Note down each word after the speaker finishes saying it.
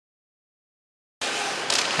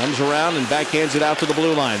Comes around and backhands it out to the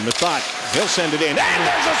blue line. Methot, he'll send it in. And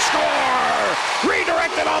there's a score!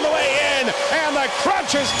 Redirected on the way in. And the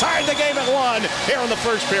Crunches tied the game at 1 here in the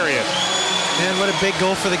first period. Man, what a big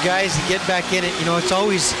goal for the guys to get back in it. You know, it's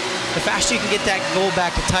always, the faster you can get that goal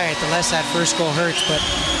back to tie it, the less that first goal hurts. But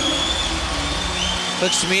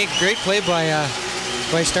looks to me, great play by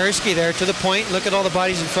Starsky there to the point. Look at all the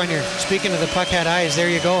bodies in front here. Speaking of the puck had eyes, there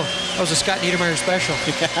you go. That was a Scott Niedermayer special.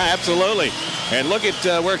 Yeah, absolutely. And look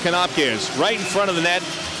at where Konopka is, right in front of the net.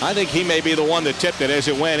 I think he may be the one that tipped it as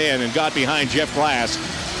it went in and got behind Jeff Glass.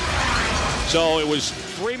 So it was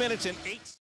 3 minutes and 8